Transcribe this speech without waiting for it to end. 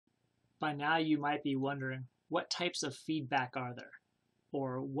By now you might be wondering, what types of feedback are there?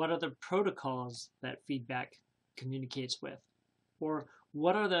 Or what are the protocols that feedback communicates with? Or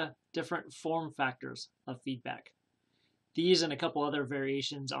what are the different form factors of feedback? These and a couple other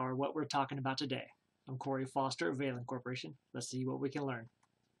variations are what we're talking about today. I'm Corey Foster of Valin Corporation. Let's see what we can learn.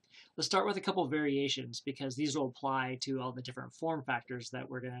 Let's start with a couple of variations because these will apply to all the different form factors that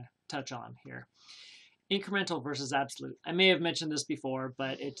we're going to touch on here. Incremental versus absolute. I may have mentioned this before,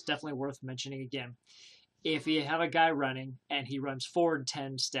 but it's definitely worth mentioning again. If you have a guy running and he runs forward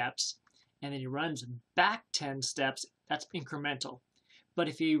 10 steps and then he runs back 10 steps, that's incremental. But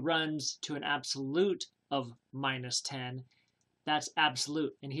if he runs to an absolute of minus 10, that's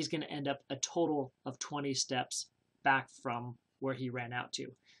absolute. And he's going to end up a total of 20 steps back from where he ran out to.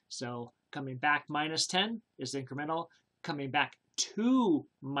 So coming back minus 10 is incremental. Coming back to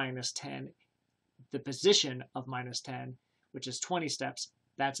minus 10, the position of minus 10, which is 20 steps,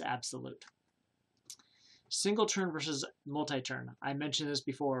 that's absolute. Single turn versus multi-turn. I mentioned this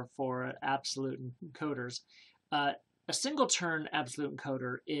before for absolute encoders. A single turn absolute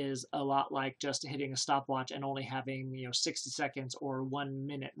encoder is a lot like just hitting a stopwatch and only having 60 seconds or 1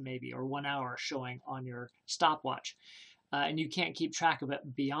 minute maybe or 1 hour showing on your stopwatch. And you can't keep track of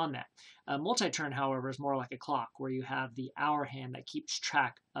it beyond that. Multi-turn, however, is more like a clock where you have the hour hand that keeps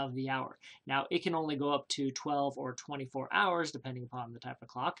track of the hour. Now, it can only go up to 12 or 24 hours, depending upon the type of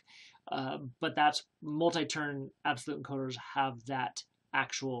clock. But that's multi-turn absolute encoders have that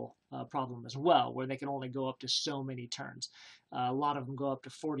actual problem as well, where they can only go up to so many turns. A lot of them go up to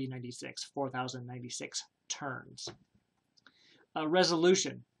 4,096 turns.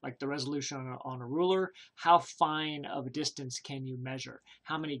 Resolution, like the resolution on a ruler, how fine of a distance can you measure?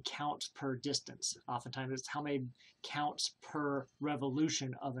 How many counts per distance? Oftentimes it's how many counts per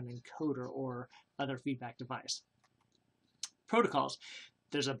revolution of an encoder or other feedback device. Protocols.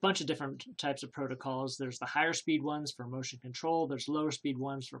 There's a bunch of different types of protocols. There's the higher speed ones for motion control. There's lower speed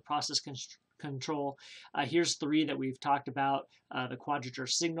ones for process control. Here's 3 that we've talked about. The quadrature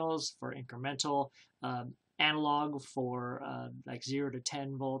signals for incremental, analog for like 0 to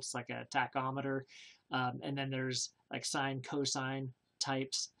 10 volts, like a tachometer. And then there's like sine, cosine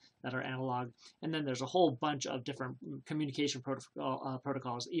types that are analog. And then there's a whole bunch of different communication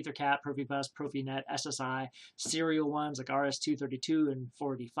protocols, EtherCAT, Profibus, Profinet, SSI, serial ones like RS-232 and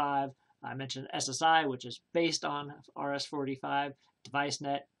 485. I mentioned SSI, which is based on RS-485,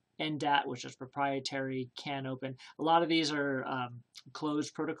 DeviceNet, NDAT, which is proprietary, can open. A lot of these are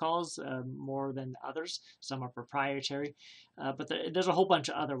closed protocols more than others. Some are proprietary, but there's a whole bunch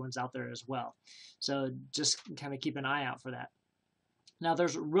of other ones out there as well. So just kind of keep an eye out for that. Now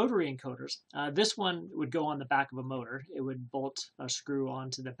there's rotary encoders. This one would go on the back of a motor. It would bolt a screw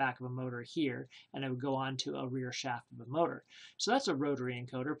onto the back of a motor here, and it would go onto a rear shaft of the motor. So that's a rotary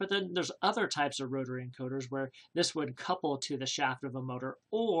encoder, but then there's other types of rotary encoders where this would couple to the shaft of a motor,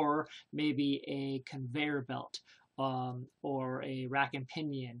 or maybe a conveyor belt, or a rack and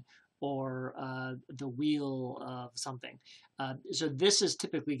pinion, or the wheel of something. So this is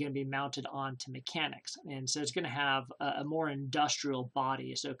typically going to be mounted onto mechanics. And so it's going to have a more industrial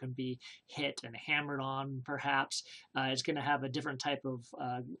body, so it can be hit and hammered on perhaps. It's going to have a different type of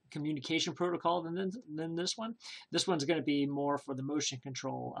communication protocol than this one. This one's going to be more for the motion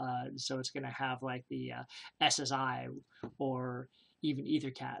control. So it's going to have like the SSI or even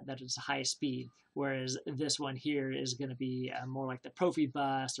EtherCAT, that is high speed, whereas this one here is going to be more like the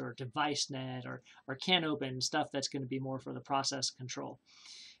Profibus or DeviceNet or can open stuff that's going to be more for the process control.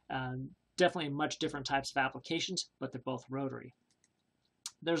 Definitely much different types of applications, but they're both rotary.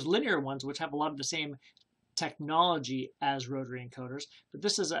 There's linear ones which have a lot of the same technology as rotary encoders, but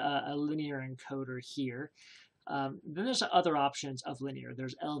this is a linear encoder here. Then there's other options of linear.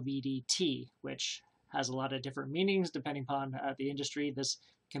 There's LVDT, which has a lot of different meanings depending upon the industry. This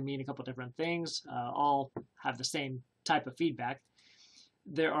can mean a couple different things. All have the same type of feedback.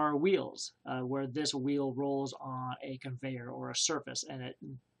 There are wheels, where this wheel rolls on a conveyor or a surface, and it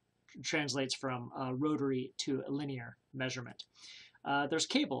translates from rotary to linear measurement. There's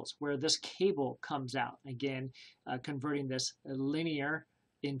cables, where this cable comes out, again, converting this linear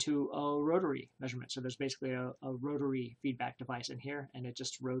into a rotary measurement. So there's basically a rotary feedback device in here, and it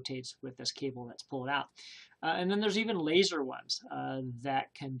just rotates with this cable that's pulled out. And then there's even laser ones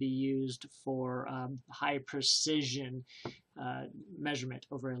that can be used for high precision measurement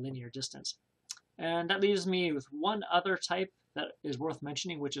over a linear distance. And that leaves me with one other type that is worth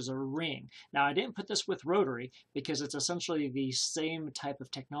mentioning, which is a ring. Now, I didn't put this with rotary because it's essentially the same type of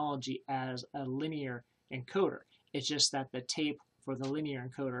technology as a linear encoder. It's just that the tape for the linear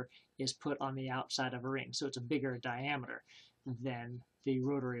encoder is put on the outside of a ring, so it's a bigger diameter than the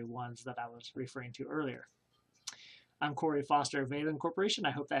rotary ones that I was referring to earlier. I'm Corey Foster of Valin Corporation.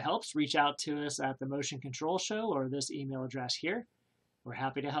 I hope that helps. Reach out to us at the Motion Control Show or this email address here. We're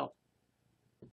happy to help.